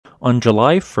On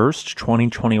July 1st,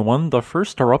 2021, the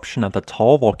first eruption at the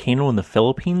Taal Volcano in the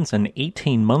Philippines in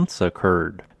 18 months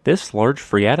occurred. This large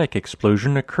phreatic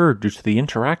explosion occurred due to the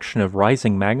interaction of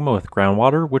rising magma with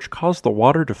groundwater, which caused the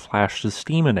water to flash to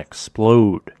steam and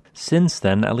explode. Since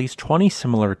then, at least 20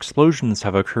 similar explosions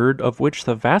have occurred, of which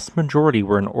the vast majority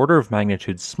were an order of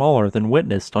magnitude smaller than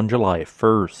witnessed on July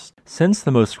 1st. Since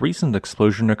the most recent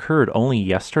explosion occurred only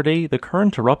yesterday, the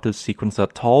current eruptive sequence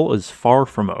at Taal is far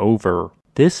from over.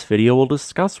 This video will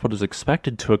discuss what is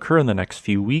expected to occur in the next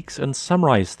few weeks and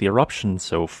summarize the eruption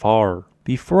so far.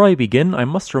 Before I begin, I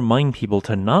must remind people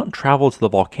to not travel to the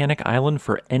volcanic island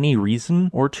for any reason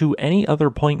or to any other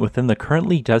point within the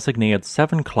currently designated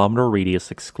 7-kilometer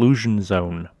radius exclusion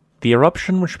zone. The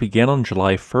eruption, which began on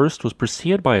July 1st, was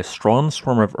preceded by a strong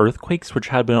storm of earthquakes which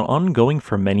had been ongoing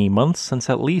for many months since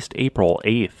at least April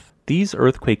 8th. These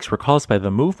earthquakes were caused by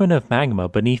the movement of magma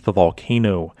beneath the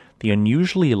volcano. The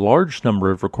unusually large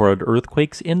number of recorded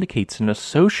earthquakes indicates an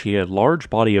associated large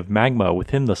body of magma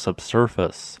within the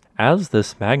subsurface. As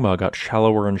this magma got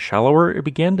shallower and shallower, it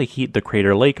began to heat the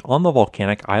crater lake on the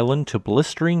volcanic island to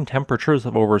blistering temperatures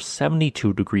of over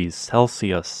 72 degrees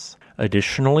Celsius.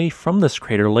 Additionally, from this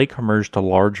crater lake emerged a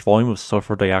large volume of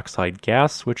sulfur dioxide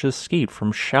gas which escaped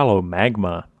from shallow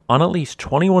magma. On at least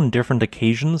 21 different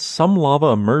occasions, some lava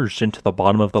emerged into the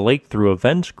bottom of the lake through a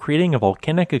vent, creating a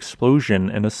volcanic explosion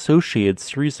and associated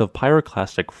series of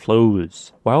pyroclastic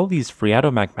flows. While these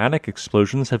phreatomagmatic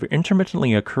explosions have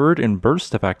intermittently occurred in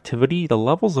bursts of activity, the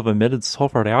levels of emitted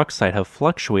sulfur dioxide have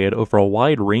fluctuated over a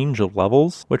wide range of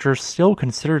levels, which are still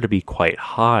considered to be quite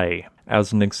high.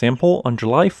 As an example, on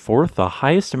July 4th, the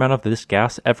highest amount of this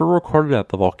gas ever recorded at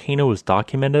the volcano was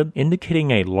documented,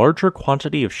 indicating a larger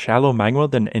quantity of shallow magma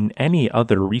than in any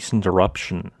other recent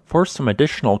eruption. For some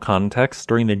additional context,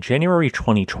 during the January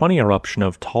 2020 eruption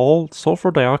of Taal,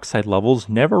 sulfur dioxide levels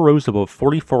never rose above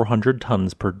 4,400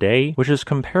 tons per day, which is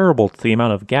comparable to the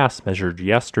amount of gas measured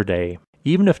yesterday.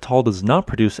 Even if Taal does not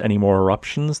produce any more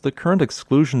eruptions, the current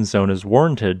exclusion zone is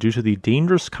warranted due to the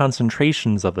dangerous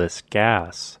concentrations of this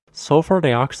gas. Sulfur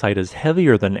dioxide is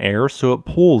heavier than air, so it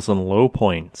pools in low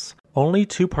points. Only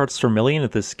 2 parts per million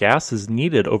of this gas is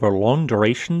needed over long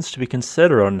durations to be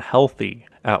considered unhealthy.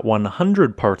 At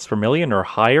 100 parts per million or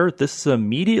higher, this is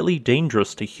immediately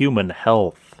dangerous to human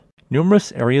health.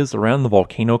 Numerous areas around the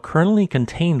volcano currently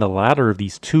contain the latter of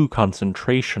these 2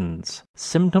 concentrations.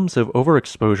 Symptoms of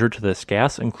overexposure to this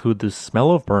gas include the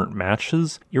smell of burnt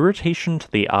matches, irritation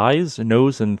to the eyes,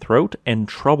 nose, and throat, and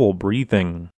trouble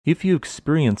breathing. If you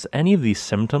experience any of these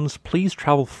symptoms, please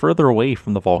travel further away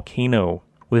from the volcano.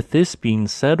 With this being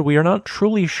said, we are not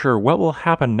truly sure what will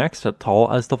happen next at Taal,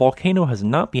 as the volcano has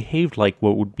not behaved like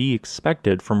what would be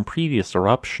expected from previous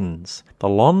eruptions. The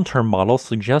long-term model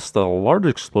suggests that a large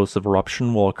explosive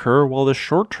eruption will occur, while the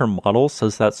short-term model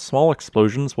says that small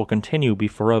explosions will continue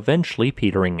before eventually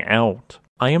petering out.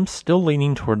 I am still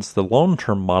leaning towards the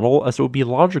long-term model, as it would be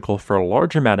logical for a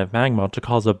large amount of magma to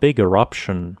cause a big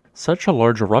eruption. Such a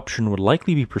large eruption would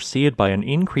likely be preceded by an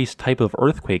increased type of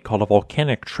earthquake called a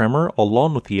volcanic tremor,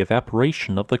 along with the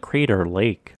evaporation of the crater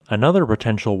lake. Another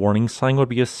potential warning sign would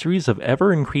be a series of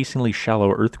ever-increasingly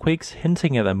shallow earthquakes,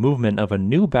 hinting at the movement of a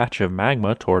new batch of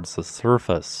magma towards the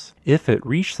surface. If it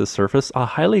reached the surface, a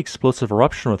highly explosive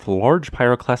eruption with large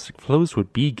pyroclastic flows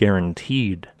would be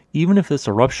guaranteed. Even if this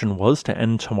eruption was to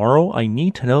end tomorrow, I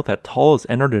need to note that Taal has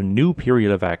entered a new period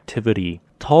of activity.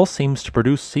 Taal seems to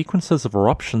produce sequences of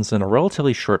eruptions in a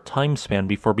relatively short time span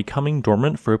before becoming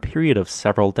dormant for a period of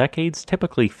several decades,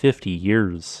 typically 50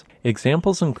 years.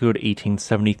 Examples include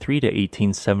 1873 to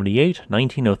 1878,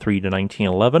 1903 to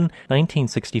 1911,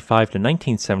 1965 to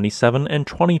 1977, and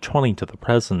 2020 to the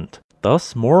present.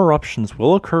 Thus, more eruptions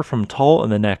will occur from Taal in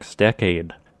the next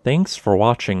decade. Thanks for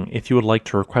watching. If you would like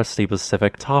to request a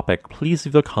specific topic, please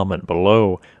leave a comment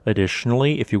below.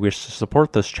 Additionally, if you wish to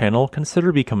support this channel,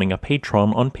 consider becoming a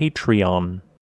patron on Patreon.